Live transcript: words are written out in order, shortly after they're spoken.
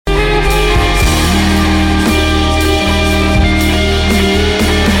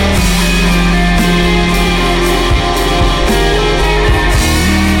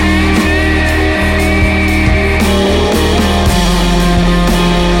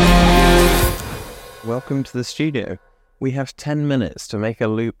welcome to the studio. We have 10 minutes to make a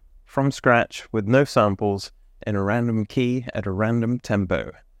loop from scratch with no samples in a random key at a random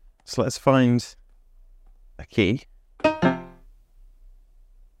tempo. So let's find a key.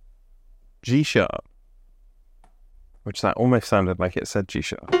 G sharp, which that almost sounded like it said G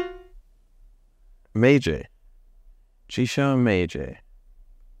sharp. Major, G sharp major.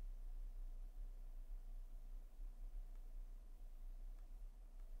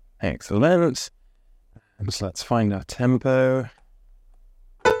 Excellent. And so let's find our tempo.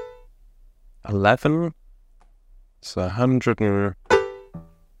 11. So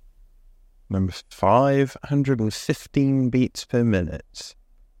 515 beats per minute.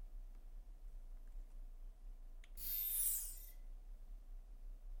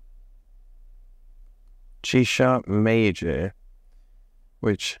 G sharp major,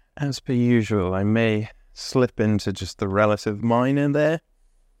 which as per usual I may slip into just the relative minor there,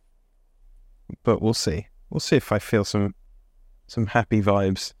 but we'll see. We'll see if I feel some happy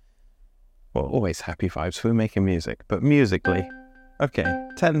vibes. Well, always happy vibes, we're making music, but musically. Okay,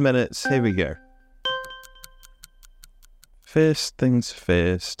 10 minutes, here we go. First things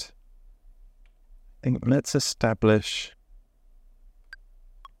first, I think let's establish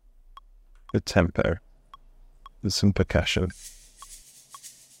the tempo with some percussion.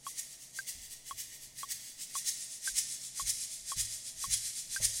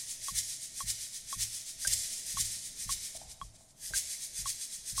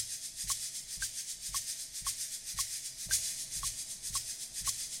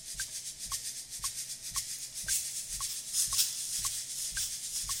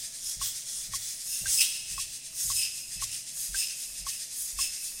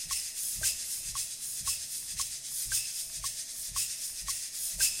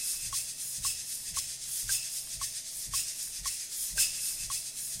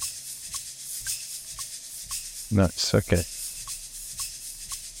 Nice, okay.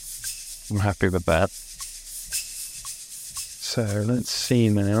 I'm happy with that. So let's see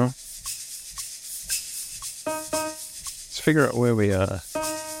now. Let's figure out where we are.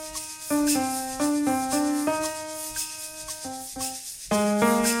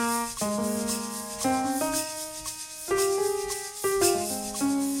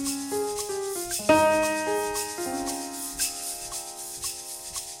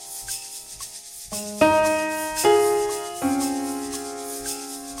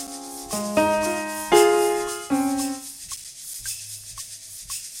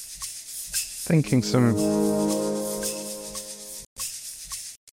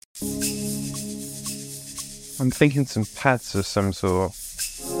 I'm thinking some pads of some sort.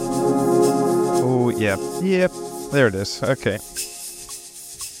 Oh, yeah. Yep. There it is. Okay.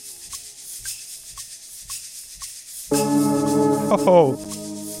 Oh!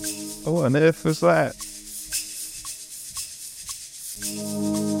 What on earth was that?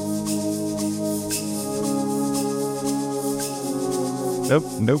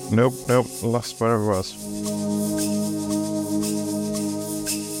 Nope. Lost where I was.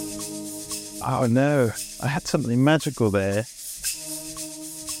 Oh no, I had something magical there.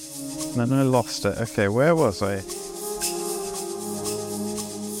 And then I lost it. Okay, where was I?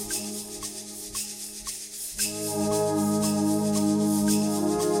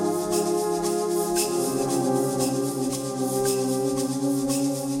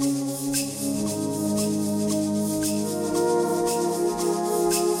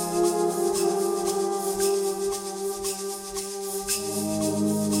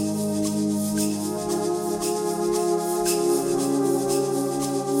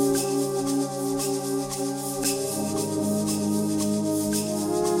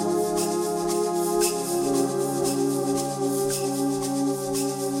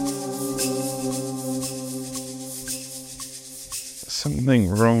 Something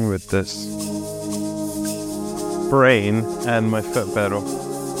wrong with this brain and my foot pedal.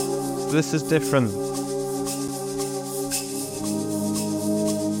 This is different.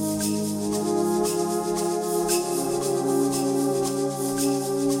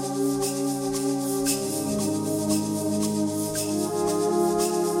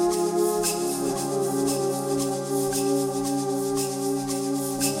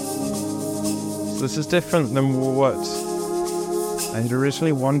 This is different than what I had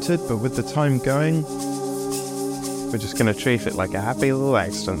originally wanted, but with the time going, we're just going to treat it like a happy little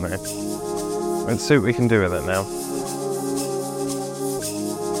accident there. Let's see what we can do with it now.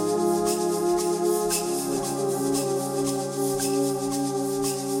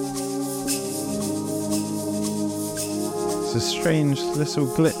 It's a strange little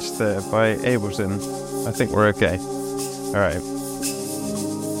glitch there by Ableton. I think we're okay. Alright.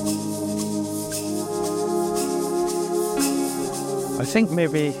 I think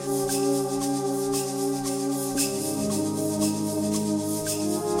maybe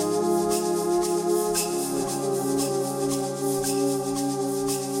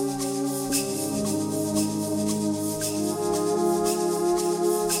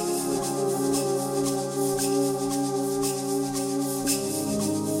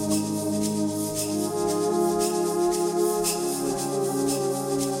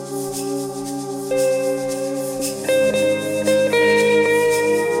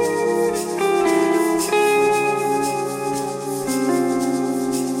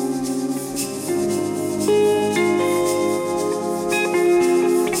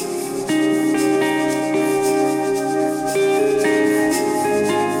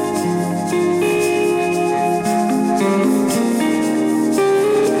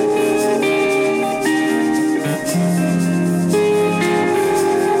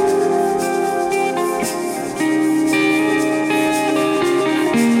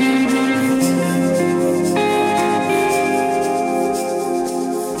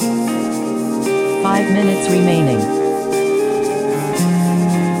minutes remaining.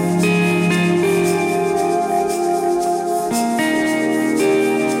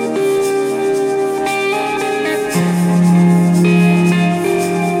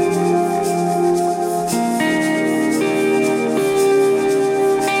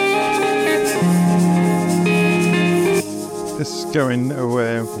 this is going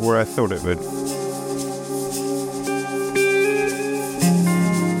nowhere where I thought it would.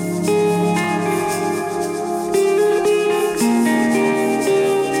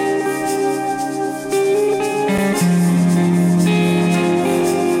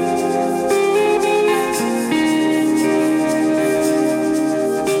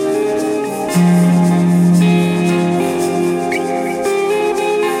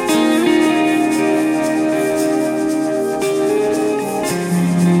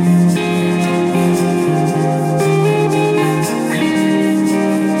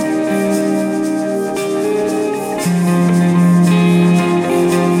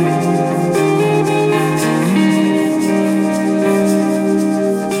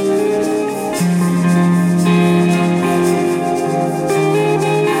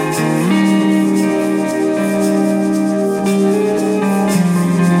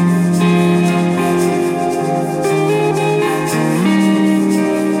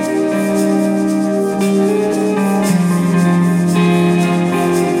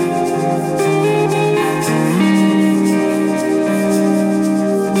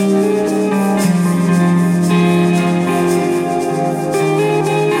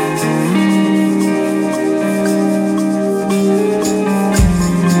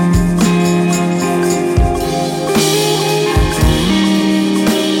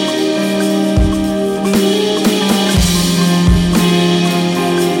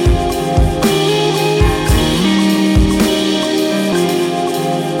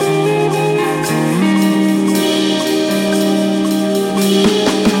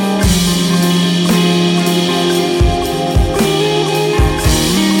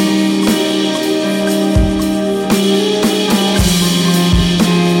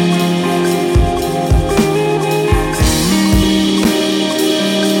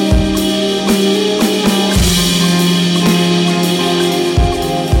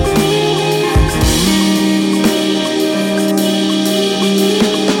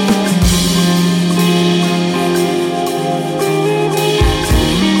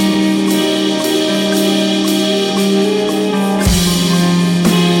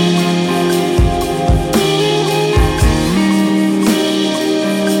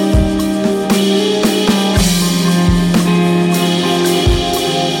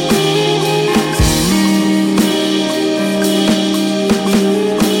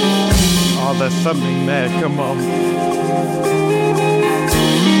 There's something there, come on.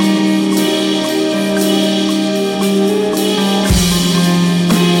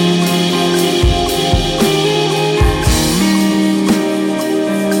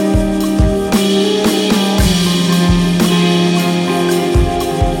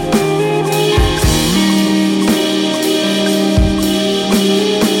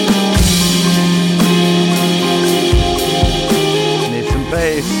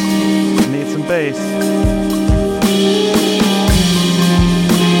 Need some bass.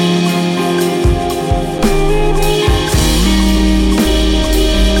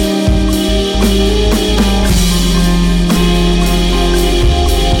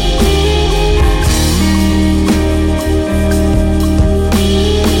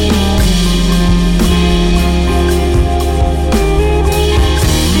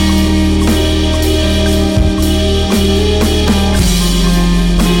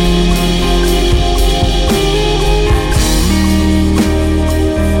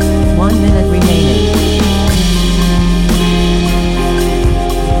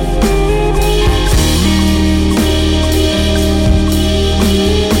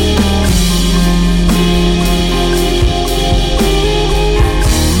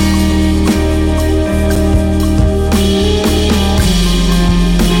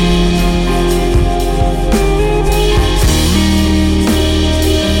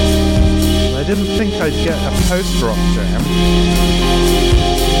 a post-rock jam.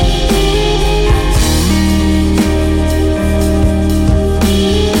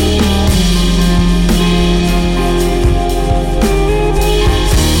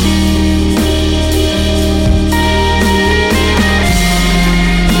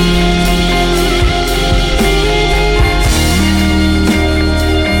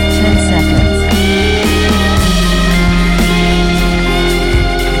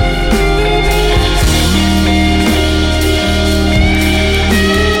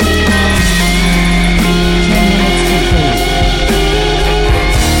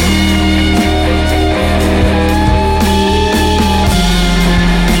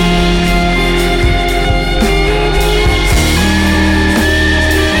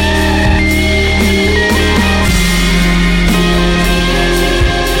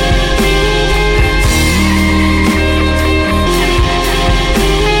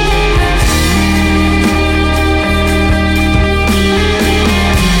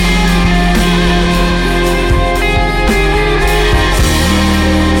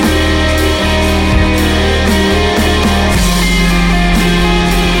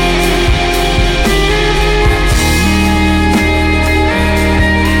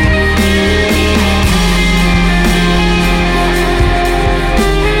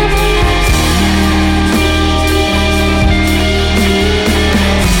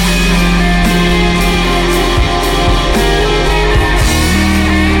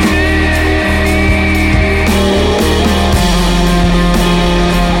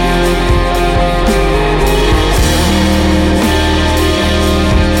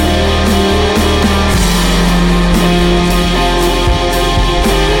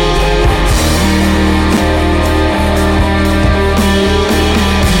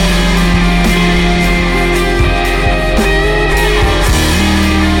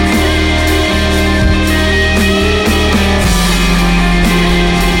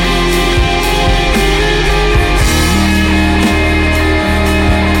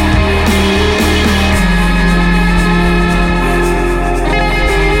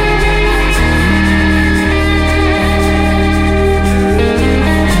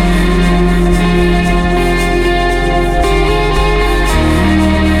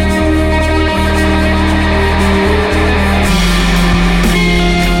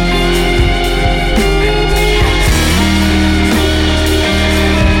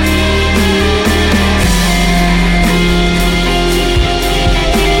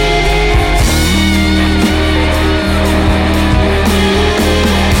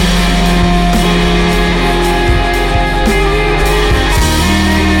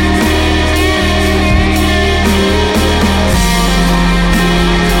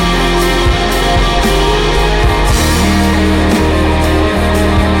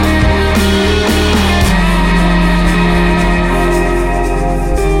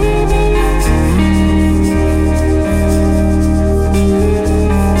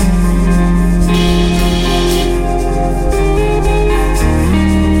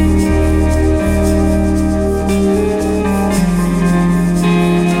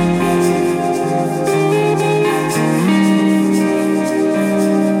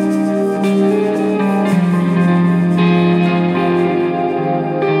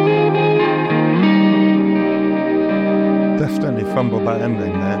 Definitely fumbled that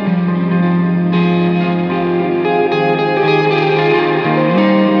ending there.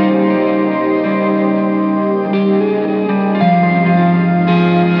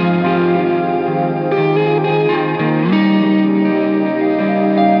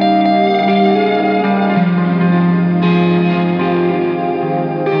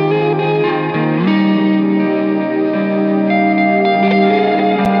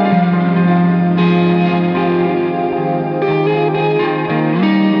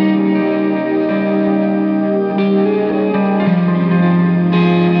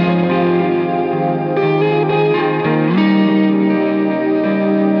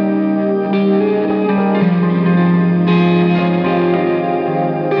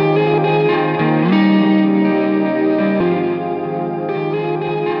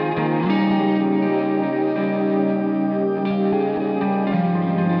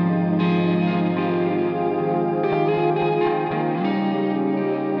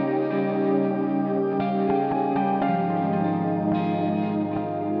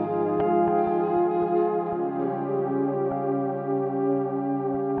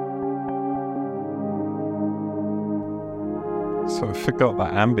 So I forgot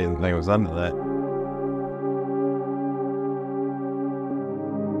that ambient thing was under there.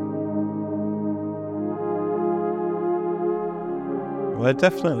 Well, I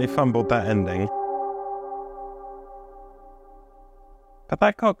definitely fumbled that ending. But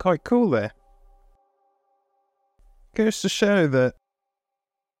that got quite cool there. Goes to show that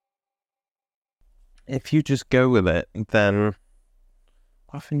if you just go with it, then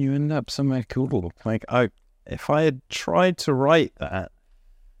often you end up somewhere cool. Like, if I had tried to write that,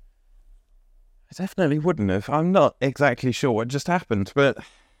 I definitely wouldn't have. I'm not exactly sure what just happened, but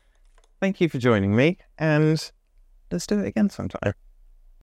thank you for joining me, and let's do it again sometime.